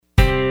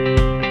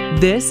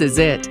This is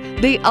it,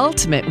 the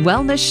ultimate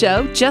wellness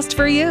show just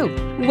for you.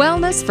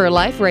 Wellness for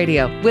Life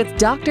Radio with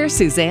Dr.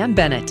 Suzanne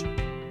Bennett.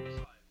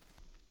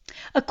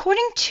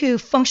 According to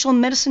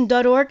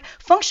functionalmedicine.org,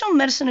 functional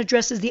medicine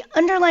addresses the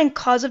underlying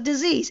cause of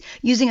disease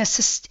using a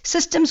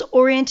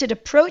systems-oriented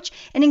approach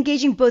and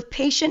engaging both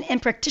patient and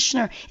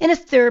practitioner in a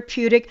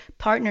therapeutic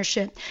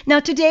partnership. Now,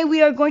 today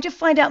we are going to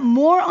find out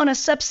more on a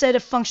subset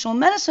of functional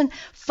medicine,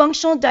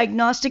 functional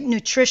diagnostic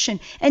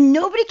nutrition. And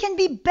nobody can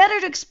be better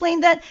to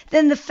explain that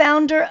than the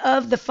founder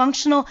of the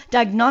Functional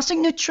Diagnostic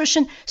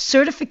Nutrition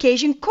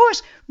Certification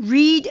course,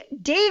 Reed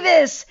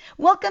Davis.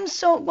 Welcome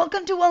to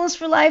Wellness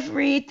for Life,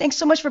 Reed. Thanks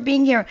so much for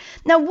being here.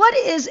 Now, what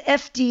is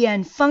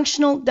FDN,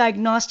 Functional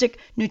Diagnostic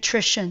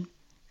Nutrition?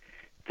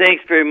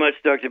 Thanks very much,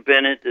 Dr.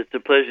 Bennett. It's a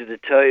pleasure to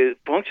tell you.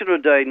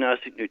 Functional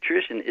Diagnostic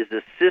Nutrition is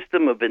a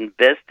system of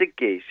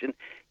investigation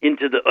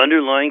into the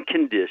underlying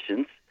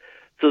conditions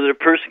so that a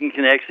person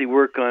can actually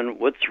work on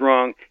what's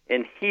wrong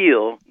and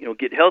heal,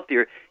 get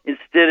healthier,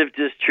 instead of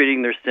just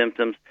treating their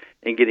symptoms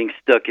and getting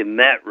stuck in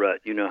that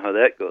rut. You know how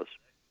that goes.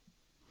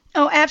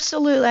 Oh,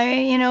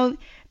 absolutely.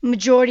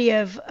 Majority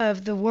of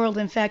the world,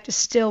 in fact, is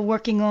still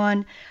working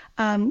on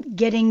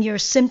getting your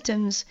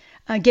symptoms,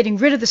 getting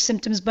rid of the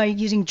symptoms by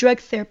using drug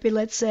therapy,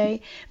 let's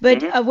say.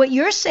 But what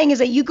you're saying is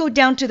that you go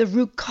down to the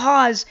root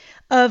cause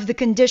of the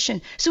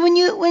condition. So when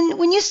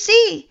you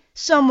see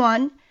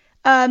someone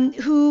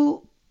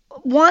who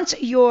wants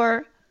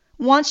your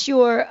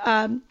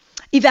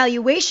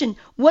evaluation,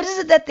 what is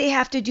it that they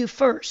have to do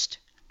first?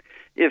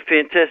 Yeah,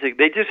 fantastic.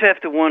 They just have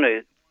to want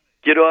to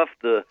get off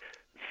the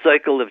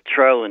cycle of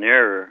trial and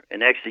error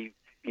and actually,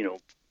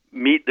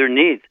 meet their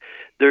needs.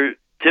 They're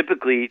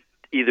typically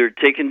either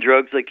taking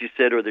drugs, like you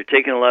said, or they're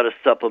taking a lot of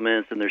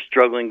supplements and they're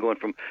struggling going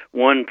from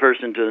one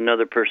person to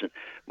another person.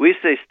 We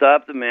say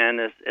stop the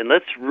madness and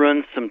let's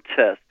run some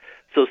tests.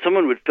 So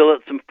someone would fill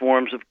out some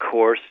forms, of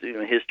course,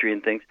 history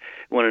and things,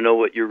 want to know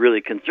what you're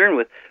really concerned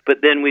with.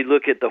 But then we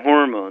look at the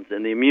hormones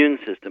and the immune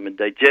system and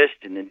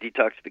digestion and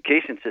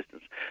detoxification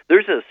systems.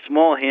 There's a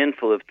small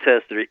handful of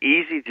tests that are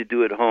easy to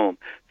do at home.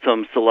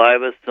 Some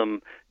saliva,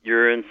 some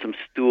urine, some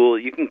stool.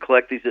 You can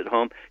collect these at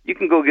home. You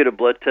can go get a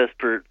blood test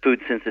for food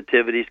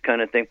sensitivities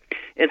kind of thing.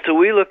 And so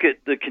we look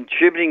at the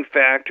contributing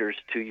factors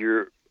to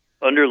your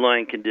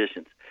underlying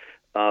conditions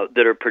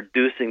that are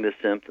producing the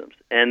symptoms.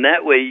 And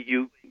that way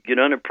you get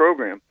on a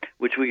program,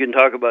 which we can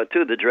talk about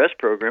too, the DRESS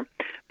program.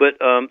 But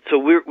so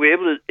we're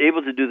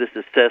able to do this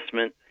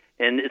assessment,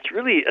 and it's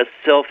really a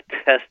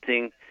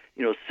self-testing,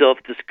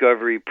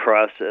 self-discovery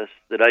process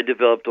that I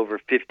developed over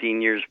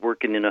 15 years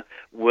working in a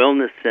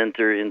wellness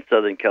center in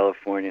Southern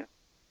California.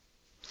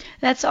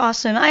 That's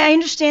awesome. I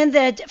understand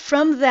that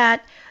from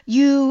that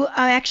you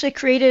actually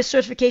created a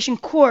certification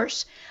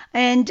course.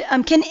 And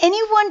can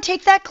anyone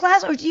take that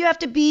class, or do you have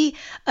to be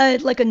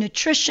like a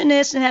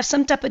nutritionist and have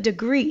some type of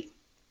degree?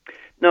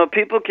 No,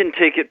 people can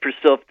take it for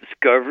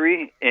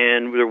self-discovery,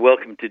 and they're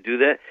welcome to do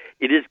that.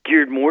 It is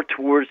geared more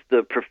towards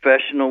the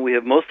professional. We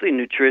have mostly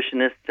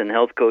nutritionists and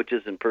health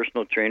coaches and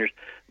personal trainers,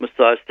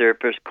 massage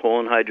therapists,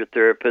 colon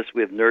hydrotherapists.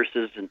 We have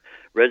nurses and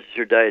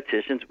registered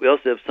dietitians. We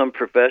also have some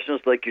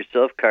professionals like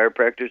yourself,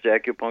 chiropractors,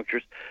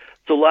 acupuncturists.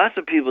 So lots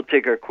of people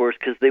take our course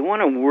because they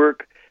want to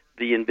work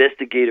the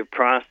investigative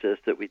process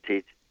that we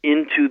teach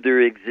into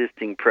their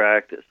existing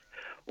practice.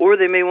 Or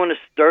they may want to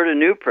start a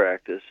new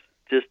practice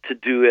just to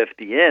do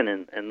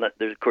FDN, and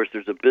there's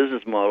a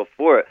business model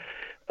for it.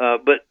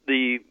 But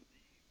the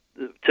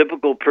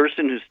typical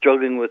person who's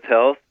struggling with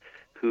health,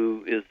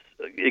 who is,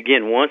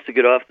 again, wants to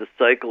get off the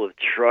cycle of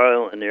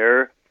trial and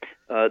error,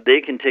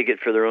 they can take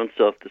it for their own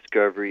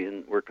self-discovery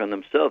and work on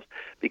themselves.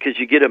 Because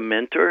you get a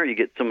mentor, you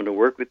get someone to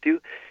work with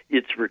you.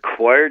 It's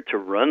required to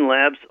run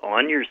labs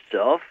on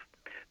yourself,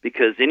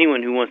 because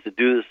anyone who wants to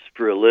do this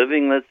for a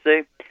living, let's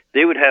say,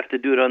 they would have to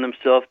do it on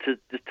themselves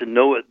to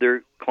know what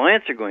their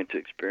clients are going to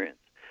experience.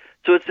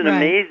 So it's an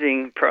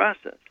amazing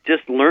process,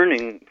 just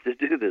learning to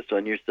do this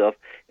on yourself,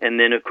 and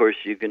then, of course,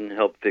 you can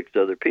help fix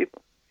other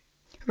people.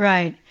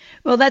 Right.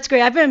 Well, that's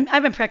great. I've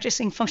been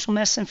practicing functional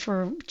medicine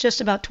for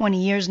just about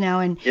 20 years now,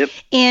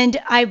 and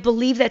I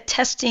believe that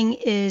testing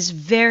is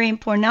very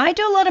important. Now, I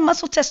do a lot of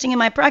muscle testing in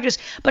my practice,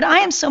 but I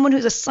am someone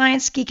who's a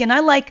science geek, and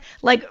I like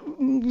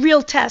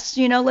real tests.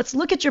 Let's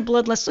look at your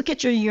blood, let's look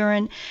at your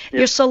urine,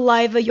 your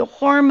saliva, your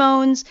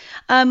hormones,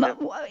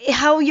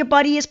 how your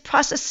body is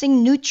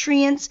processing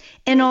nutrients,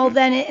 and all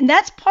that. And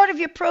that's part of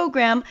your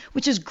program,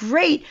 which is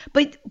great.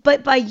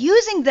 But by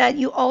using that,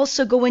 you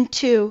also go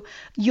into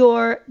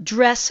your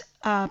DRESS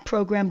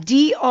program,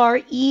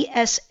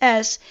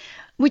 DRESS,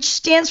 which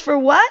stands for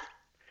what?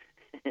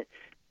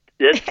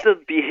 That's the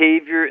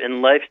behavior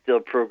and lifestyle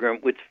program,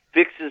 which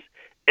fixes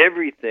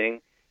everything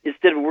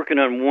instead of working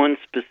on one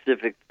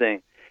specific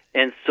thing.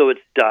 And so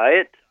it's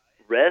diet,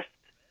 rest,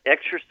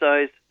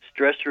 exercise,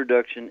 stress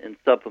reduction, and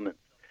supplements.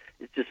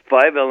 It's just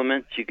 5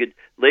 elements. You could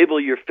label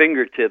your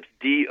fingertips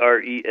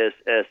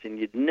DRESS, and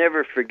you'd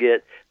never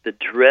forget the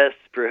Dress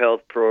for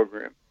Health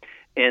program.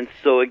 And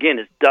so, again,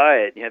 it's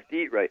diet. You have to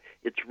eat right.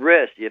 It's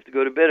rest. You have to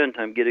go to bed on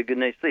time, get a good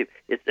night's sleep.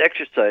 It's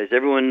exercise.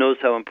 Everyone knows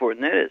how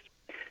important that is.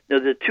 Now,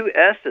 the two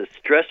S's,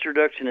 stress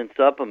reduction and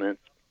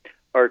supplements,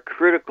 are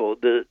critical.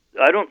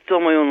 I don't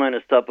sell my own line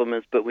of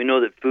supplements, but we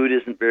know that food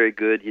isn't very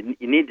good. You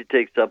need to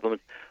take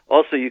supplements.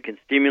 Also, you can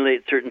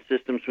stimulate certain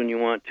systems when you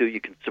want to. You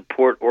can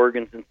support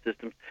organs and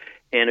systems.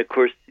 And, of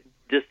course,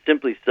 just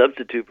simply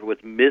substitute for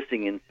what's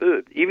missing in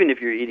food. Even if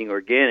you're eating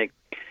organic,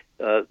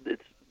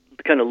 it's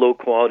kind of low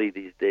quality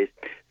these days.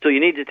 So you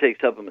need to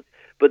take supplements.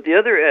 But the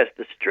other S,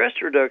 the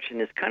stress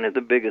reduction, is kind of the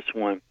biggest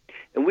one.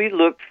 And we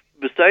look,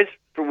 besides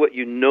for what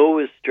you know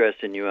is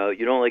stressing you out,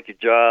 you don't like your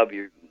job,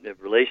 your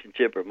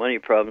relationship or money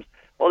problems,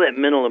 all that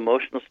mental,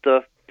 emotional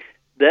stuff,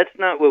 that's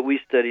not what we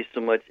study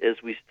so much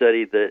as we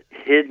study the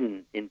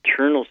hidden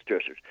internal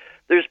stressors.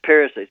 There's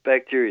parasites,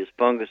 bacteria,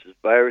 funguses,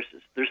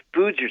 viruses. There's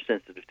foods you're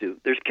sensitive to.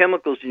 There's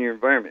chemicals in your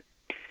environment.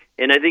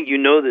 And I think you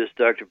know this,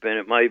 Dr.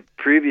 Bennett. My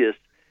previous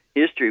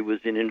history was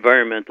in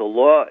environmental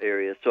law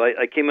area. So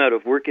I came out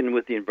of working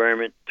with the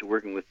environment to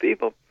working with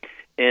people.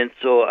 And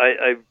so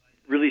I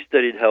really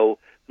studied how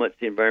much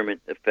the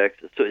environment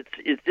affects us. So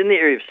it's in the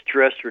area of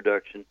stress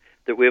reduction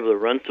that we're able to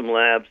run some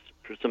labs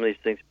for some of these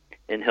things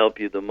and help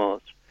you the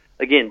most.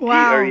 Again,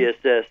 wow.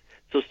 DRESS.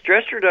 So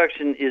stress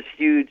reduction is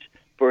huge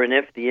for an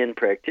FDN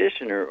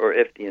practitioner or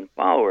FDN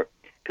follower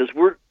because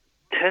we're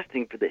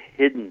testing for the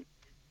hidden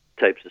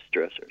types of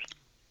stressors.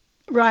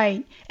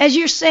 Right. As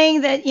you're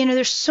saying that,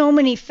 there's so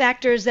many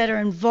factors that are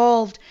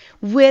involved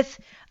with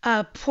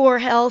poor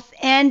health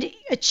and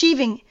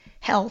achieving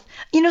health.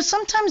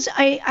 Sometimes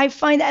I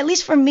find, at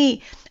least for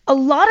me, a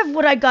lot of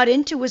what I got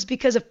into was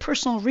because of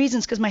personal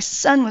reasons, because my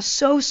son was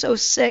so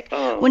sick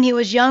when he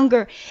was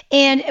younger,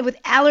 and with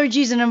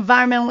allergies and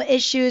environmental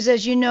issues.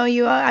 As you know,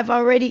 I've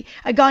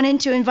gone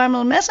into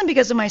environmental medicine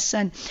because of my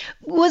son.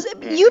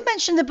 You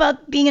mentioned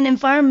about being an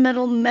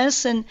environmental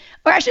medicine,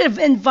 or actually an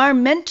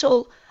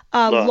environmental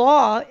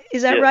law.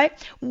 Is that right?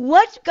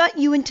 What got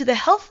you into the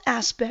health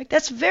aspect?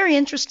 That's very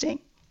interesting.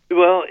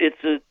 Well,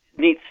 it's a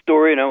neat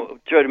story, and I'll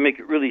try to make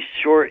it really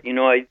short.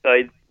 I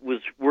was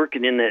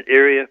working in that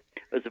area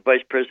as a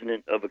vice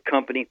president of a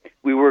company.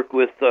 We work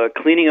with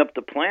cleaning up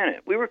the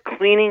planet. We were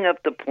cleaning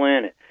up the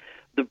planet,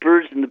 the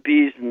birds and the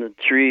bees and the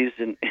trees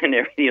and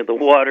everything, the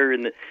water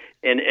and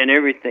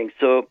everything.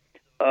 So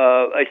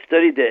I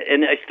studied that,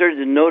 and I started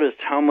to notice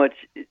how much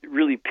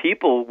really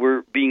people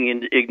were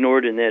being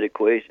ignored in that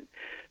equation.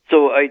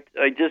 So I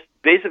just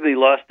basically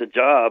lost a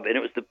job, and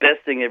it was the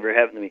best thing that ever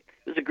happened to me.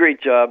 It was a great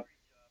job.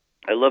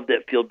 I loved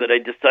that field, but I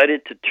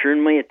decided to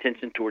turn my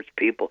attention towards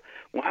people.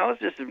 Well, how is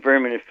this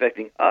environment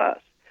affecting us?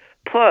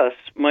 Plus,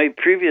 my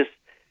previous,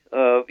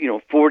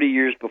 40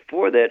 years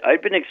before that,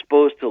 I'd been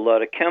exposed to a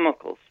lot of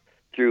chemicals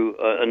through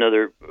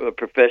another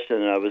profession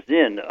that I was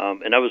in,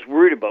 and I was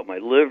worried about my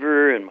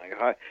liver and my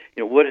heart.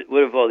 What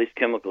have all these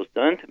chemicals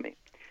done to me?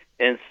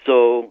 And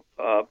so,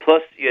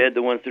 plus you had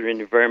the ones that are in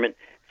the environment.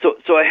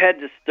 So I had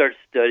to start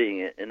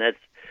studying it, and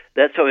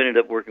that's how I ended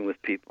up working with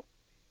people.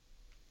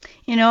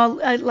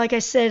 Like I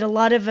said, a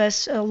lot of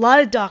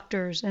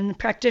doctors and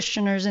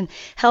practitioners and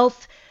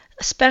health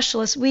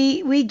specialists,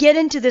 we get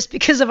into this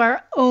because of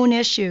our own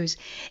issues.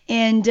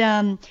 And,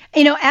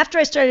 after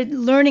I started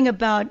learning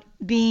about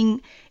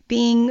being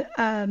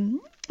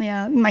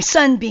my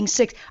son being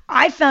sick,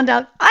 I found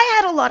out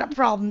I had a lot of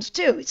problems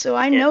too. So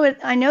I know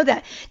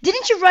that.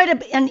 Didn't you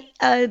write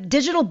a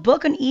digital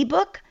book, an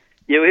ebook?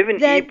 Yeah, we have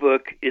an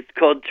ebook. It's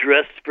called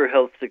Dress for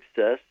Health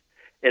Success.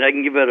 And I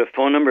can give out a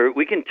phone number.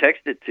 We can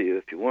text it to you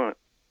if you want.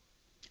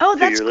 Oh,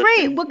 that's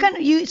great. What kind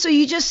of you? So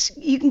you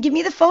can give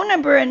me the phone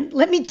number and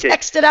let me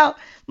text it out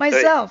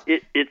myself.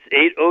 It's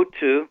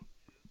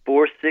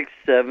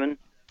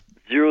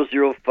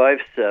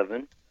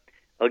 802-467-0057.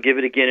 I'll give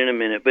it again in a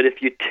minute. But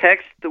if you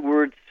text the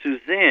word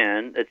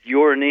Suzanne, that's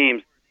your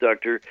name,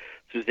 Dr.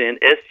 Suzanne,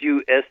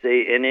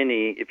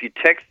 SUSANNE. If you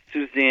text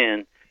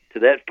Suzanne to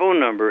that phone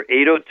number,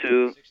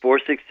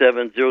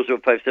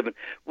 802-467-0057,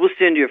 we'll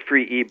send you a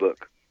free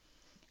ebook.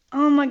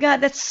 Oh, my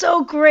God, that's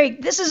so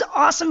great. This is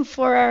awesome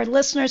for our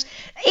listeners.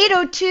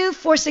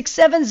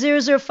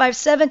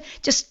 802-467-0057.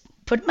 Just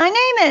put my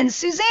name in,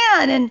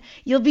 Suzanne, and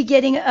you'll be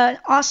getting an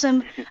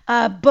awesome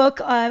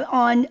book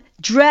on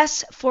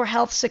Dress for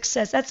Health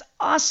Success. That's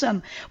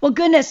awesome. Well,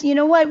 goodness, you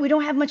know what? We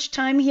don't have much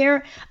time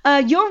here.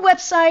 Your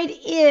website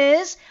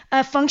is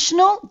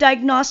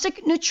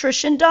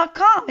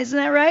functionaldiagnosticnutrition.com. Isn't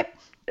that right?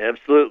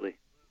 Absolutely.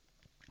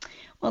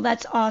 Well,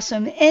 that's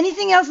awesome.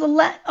 Anything else?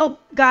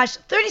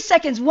 30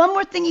 seconds. One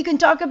more thing you can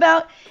talk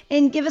about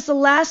and give us a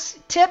last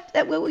tip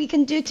that what we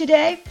can do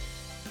today?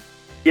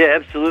 Yeah,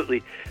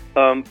 absolutely.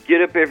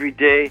 Get up every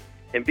day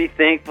and be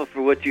thankful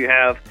for what you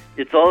have.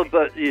 It's all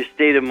about your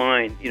state of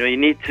mind. You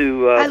need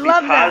to be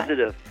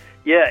positive.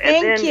 That. Yeah,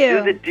 and then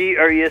do the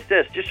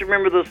DRESS. Just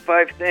remember those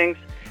 5 things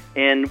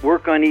and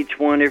work on each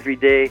one every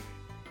day.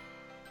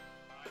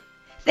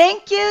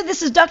 Thank you.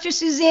 This is Dr.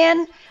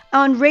 Suzanne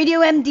on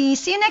Radio MD.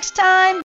 See you next time.